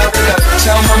going well.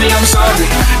 Tell mommy I'm sorry,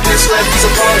 this life is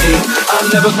a party. I'm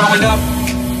never growing up.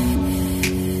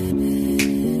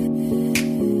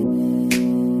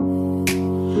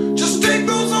 Just take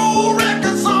those old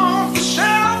records off the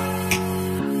shelf.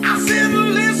 I sit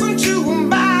and listen to them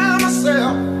by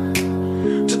myself.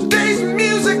 Today's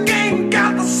music ain't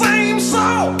got the same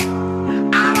soul.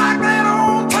 I like that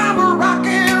old time of rock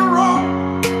and roll.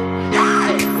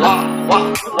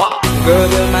 Girl,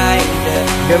 you're my angel,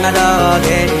 you're my dog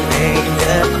and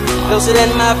angel. Closer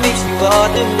than my feet, you are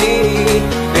to me,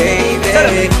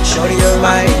 baby. Shorty, you're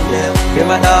my angel, you're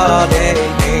my dog and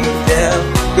angel.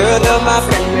 Girl, you're my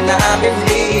friend when I'm in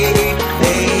need,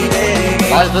 baby.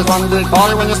 Life is one big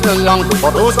party when you're still young,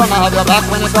 but who's gonna have your back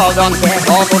when it's all done?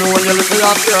 All for the when you look for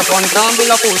your fear, son, can't be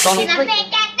a fool, son.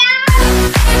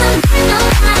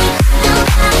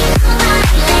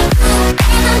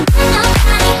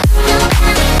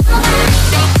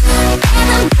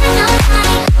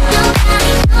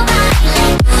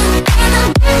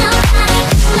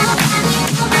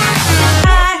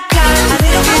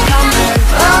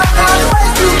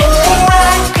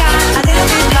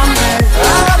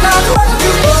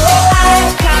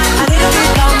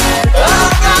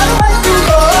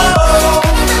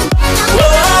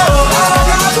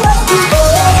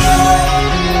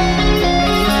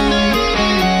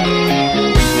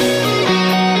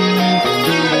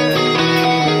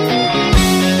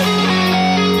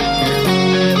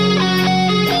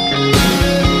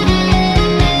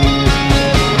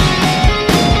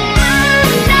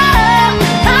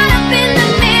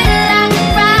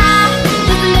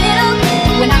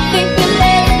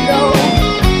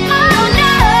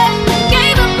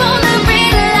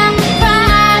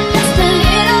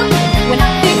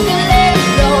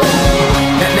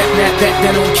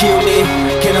 That don't kill me,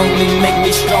 can only make me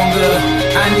stronger.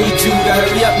 I need you to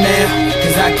hurry up now,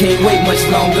 cause I can't wait much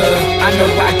longer. I know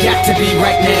I got to be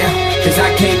right now, cause I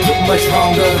can't get much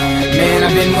longer. Man,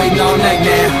 I've been waiting all night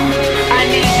now. I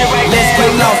need you right now. Let's get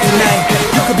lost tonight.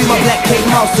 You could be my black Kate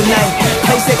Moss tonight.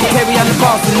 Play secretary, I'm the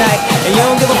boss tonight. And you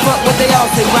don't give a fuck what they all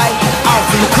say, right?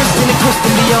 Awesome, the Christian and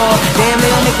Christian Dior. Damn, they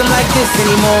don't make them like this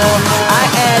anymore. I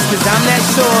ask, cause I'm not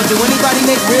sure. Do anybody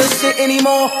make real shit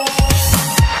anymore?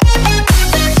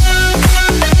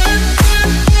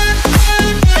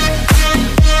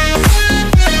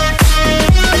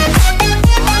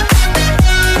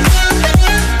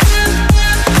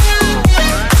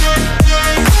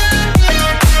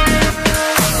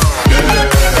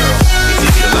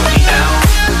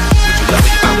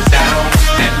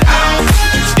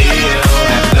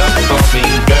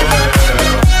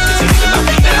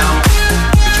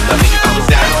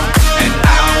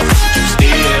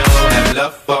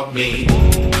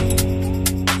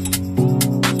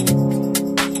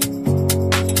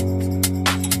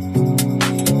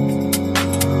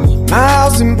 My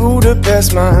house in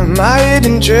Budapest, my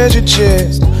hidden treasure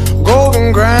chest,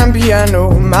 golden grand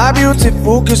piano, my beauty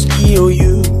focused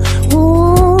EOU.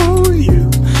 Ooh, you,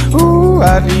 ooh,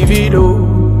 I'd leave it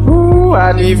all, ooh,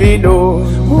 I'd leave it all,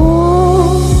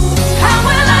 ooh. How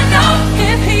will I know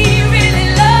if he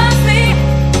really loves me?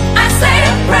 I say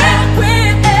a prayer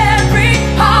with every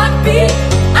heartbeat.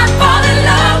 I fall in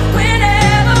love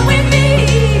whenever we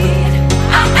meet.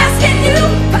 I'm asking you,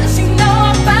 but you know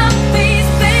about these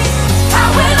things. How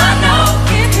will I know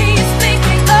if he's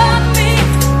thinking of me?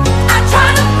 I try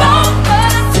to fall,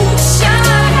 but I'm too shy.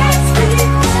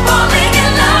 Falling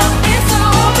in love is so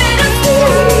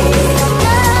bittersweet.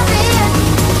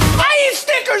 I eat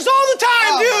stickers all the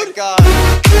time, dude. Oh my God.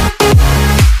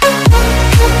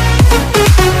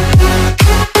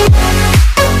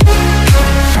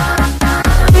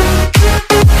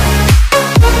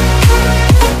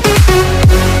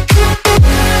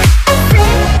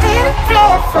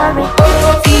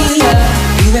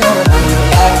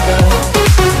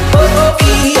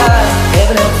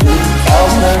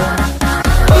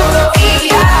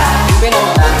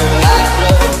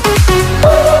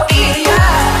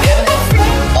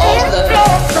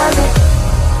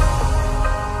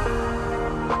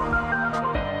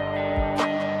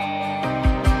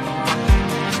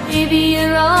 Maybe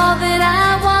you're all that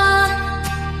I want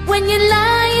when you're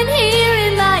lying here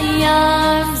in my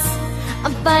arms.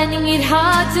 I'm finding it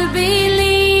hard to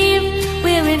believe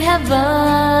we're in heaven.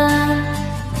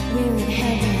 We're in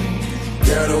heaven.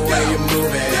 Girl, the way you're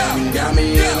moving got me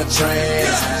in a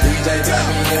trance. DJ, turn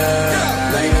me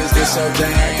up. Ladies, get your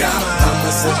dance. I'ma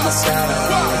sip my scotto.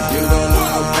 You gon'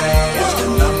 want no pants.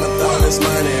 And I'ma throw this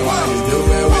money while you do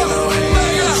it with no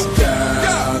hands.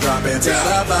 Girl, drop it to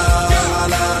the floor. I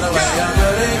love the way you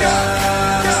put it, girl.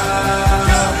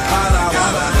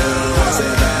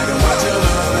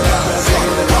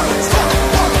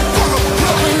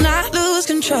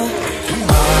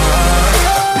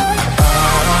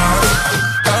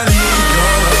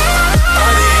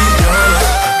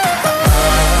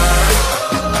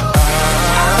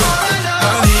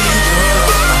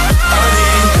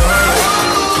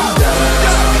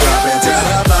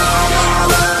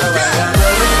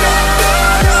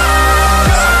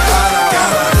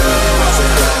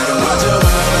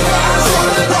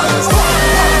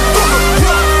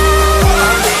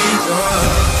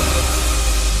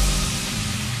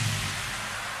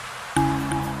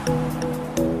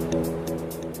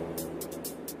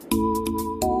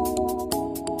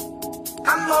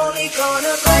 only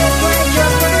gonna break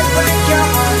your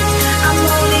heart. I'm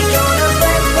only gonna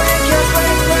break your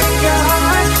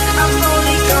heart. I'm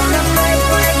only gonna break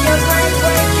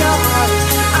your heart.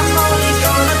 I'm only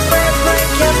gonna break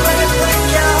your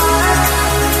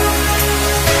heart.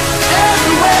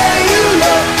 Everywhere you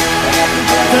look,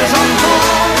 there's a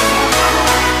home,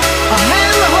 a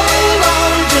hand to hold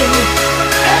on to.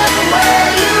 Everywhere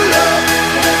you look,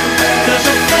 there's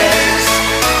a face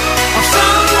of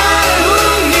someone who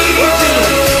needs you.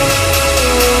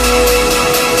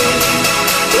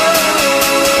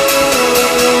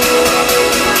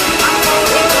 I'm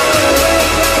only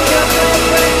gonna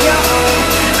break your heart.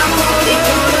 I'm only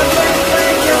gonna break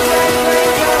your heart.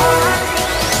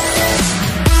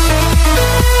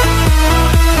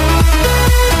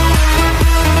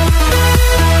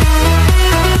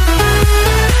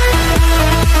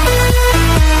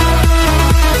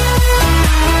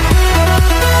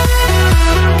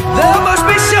 There must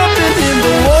be something in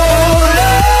the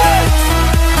water,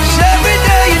 'cause every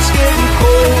day it's getting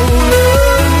colder.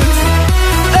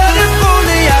 And if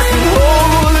only I could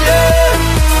hold you,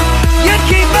 you'd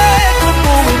keep my head from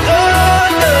going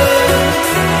under.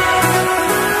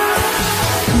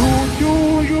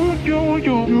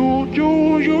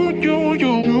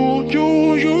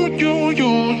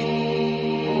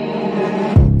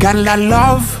 Got a lot of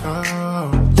love,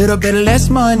 little bit less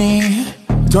money.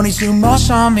 Don't need too much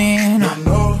on me,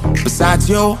 no. Besides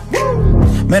you,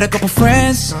 met a couple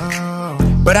friends,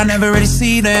 but I never really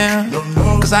see them,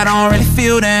 'cause I don't really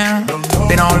feel them.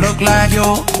 They don't look like you.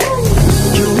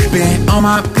 You've been on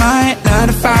my mind, 9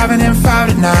 to 5 and then 5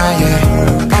 to 9,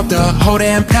 yeah. Up the whole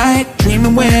damn night,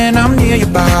 dreaming when I'm near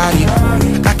your body.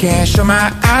 I can't show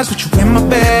my eyes with you in my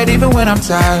bed, even when I'm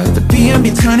tired. The PM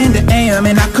be turning to AM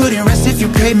and I couldn't rest if you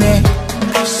paid me.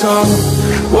 So,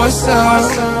 what's up?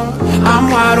 I'm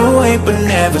wide awake but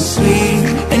never sleep.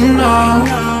 And no,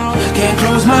 can't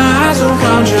close my eyes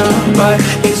around you, but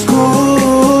it's cool,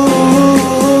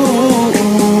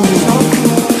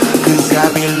 'cause I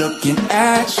be looking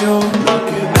at you,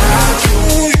 looking at you.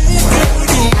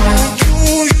 Looking at you,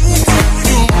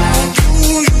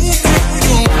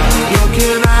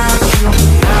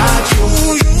 at you.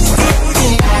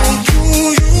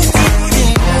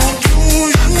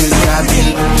 'Cause I be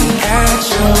looking at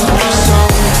you. So,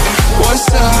 what's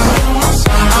up?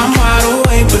 I'm wide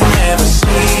awake but never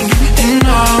sleep. And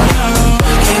no,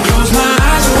 can't close my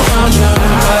eyes around you,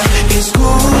 but it's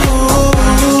cool,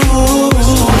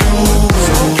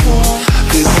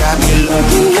 'cause I be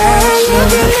looking at you.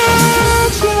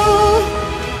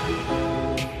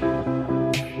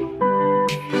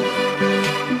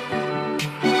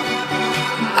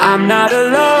 I'm not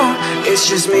alone, it's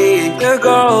just me and your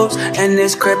goals and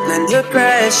this crippling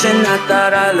depression. I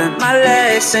thought I learned my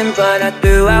lesson, but I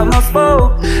threw out my phone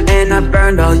and I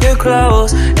burned all your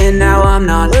clothes, and now I'm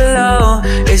not alone,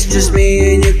 it's just me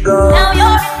and your goals. Now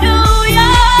you're in New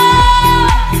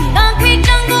York, concrete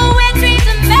jungle where dreams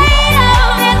are made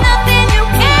of. There's nothing you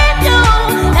can't do.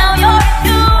 Now you're in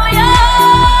New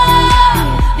York,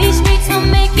 these streets will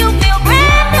make you feel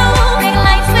brand new. Big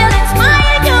lights will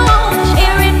inspire you.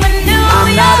 Hear it for New York.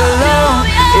 I'm not alone,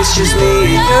 it's just me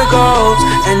and your goals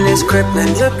and this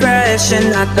crippling depression.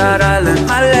 I thought I learned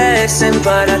my lesson,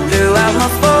 but I threw out my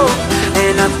phone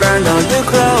and I burned all your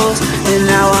clothes, and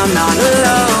now I'm not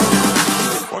alone.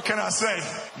 What can I say?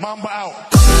 Mamba out.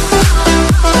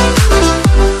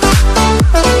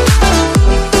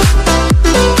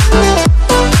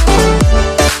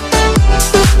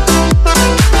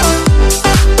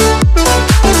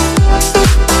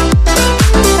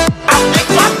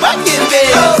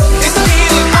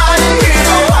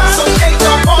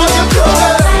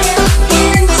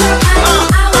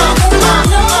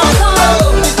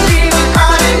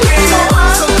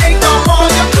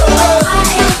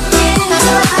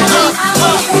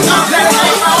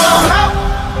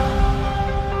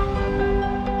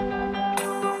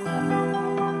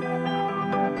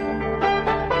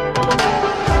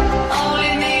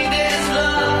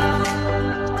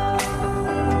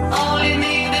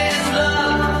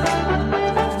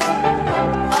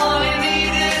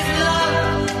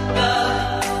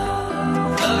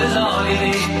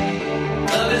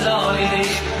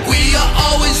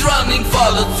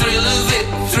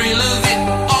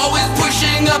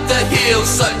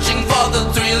 Searching for the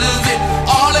thrill of it.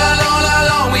 All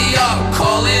along we are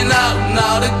calling out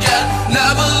now to God.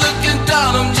 Never looking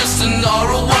down, I'm just an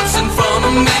aura what's in front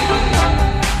of me.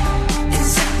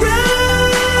 Is it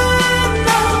right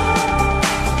now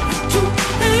to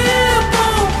live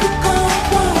on the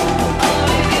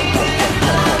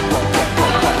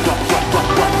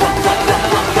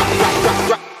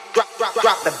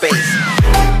Drop the bass.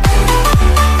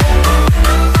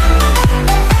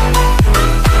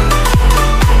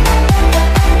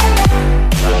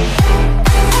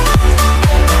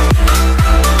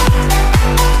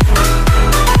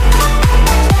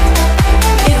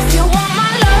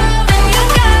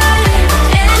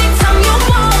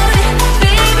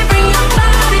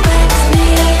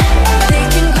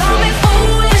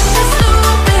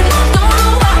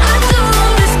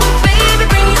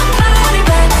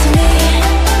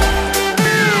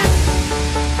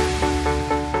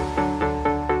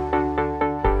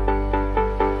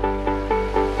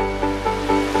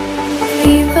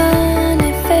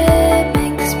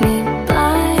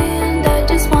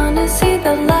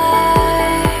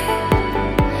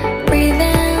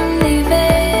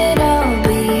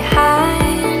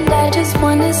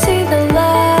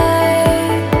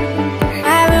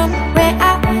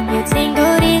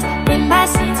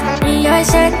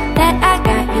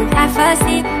 half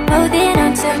asleep, holding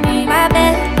on to me. My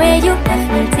bed where you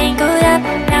left me tangled up.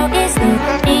 Now it's me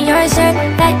in your shirt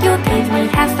that you gave me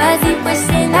half asleep,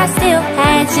 wishing I still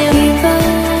had you.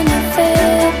 Even if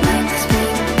it might just be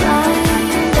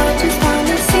blind, I just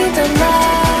wanna see the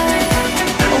light.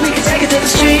 We can take it to the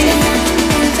street.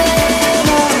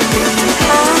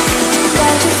 I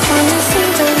just wanna see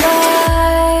the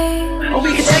light. We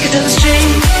can take it to the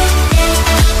street.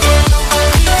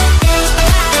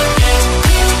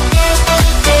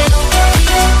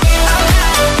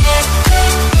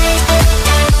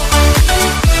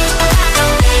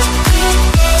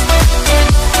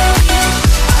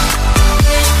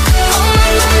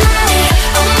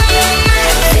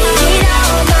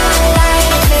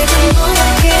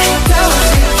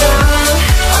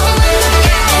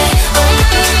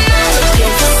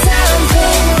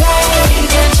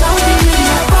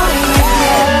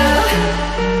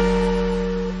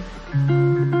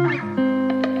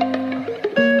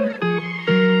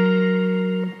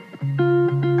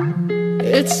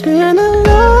 It's been a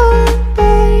long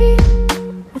day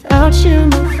without you,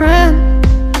 my friend,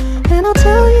 and I'll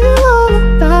tell you all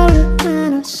about it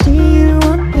when I see you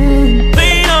again.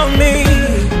 Lean on me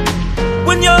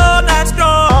when you're not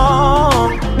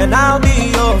strong, and I'll be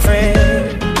your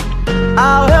friend.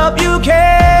 I'll help you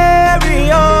carry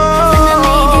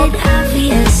on. Haven't I made it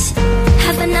obvious?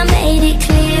 Haven't I made it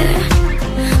clear?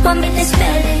 Want me to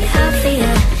spell it out for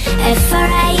you?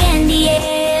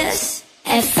 F-R-I-N-D-S,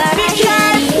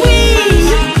 F-R-I-N-D-S.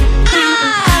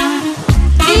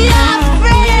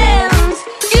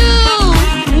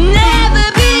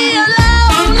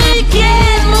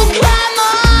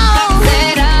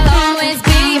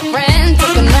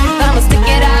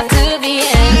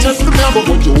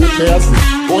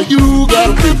 Boy, you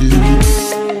gotta figure it.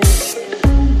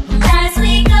 As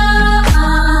we go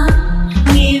on,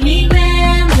 we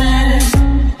remember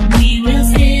we will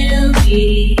still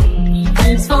be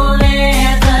friends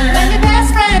forever. When your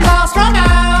best friend all strung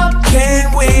out,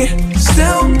 can we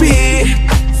still be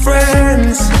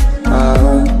friends?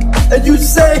 And you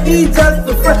say he just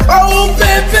a friend. Oh,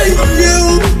 baby,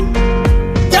 you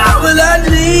got what I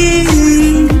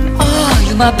need. Oh,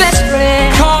 you're my best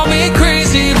friend. Call me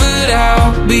crazy, but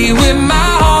I'll be with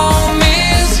my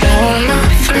homies. All my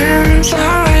friends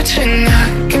are watching, I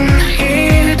can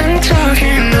hear them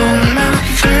talking. All my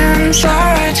friends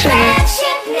are watching.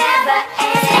 Friendship never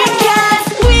ends. Because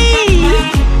we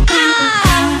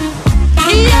are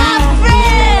your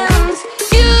friends.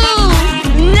 You'll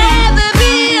never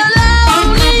be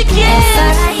alone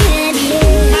again.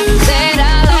 Said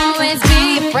I'll always be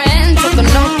your friend. Took an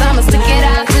oath, I'ma stick it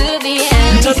out to the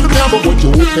end. Just remember what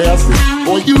you're passing.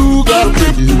 Boy, you gotta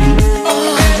figure it.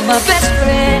 Oh, you're my best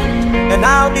friend. And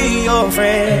I'll be your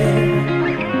friend.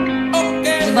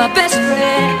 You're my best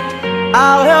friend.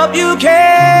 I'll help you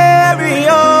carry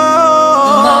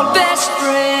on. My best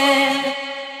friend.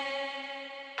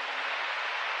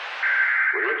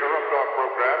 We interrupt our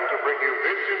program to bring you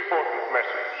this important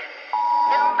message.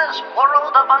 In this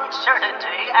world of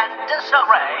uncertainty and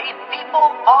disarray,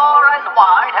 people far and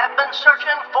wide have been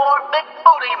searching for Big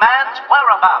Booty Man's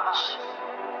whereabouts.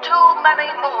 Too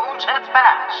many moons have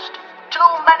passed.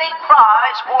 Too many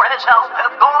cries for his help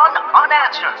have gone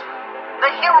unanswered. The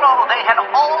hero they had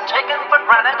all taken for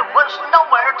granted was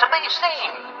nowhere to be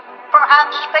seen.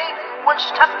 Perhaps fate was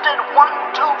tempted one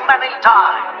too many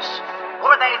times.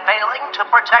 Were they failing to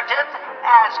protect him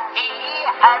as he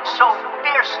had so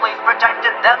fiercely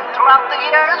protected them throughout the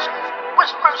years?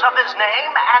 Whispers of his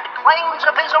name and claims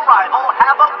of his arrival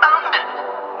have abounded.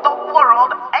 The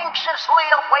world anxiously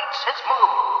awaits his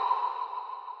move.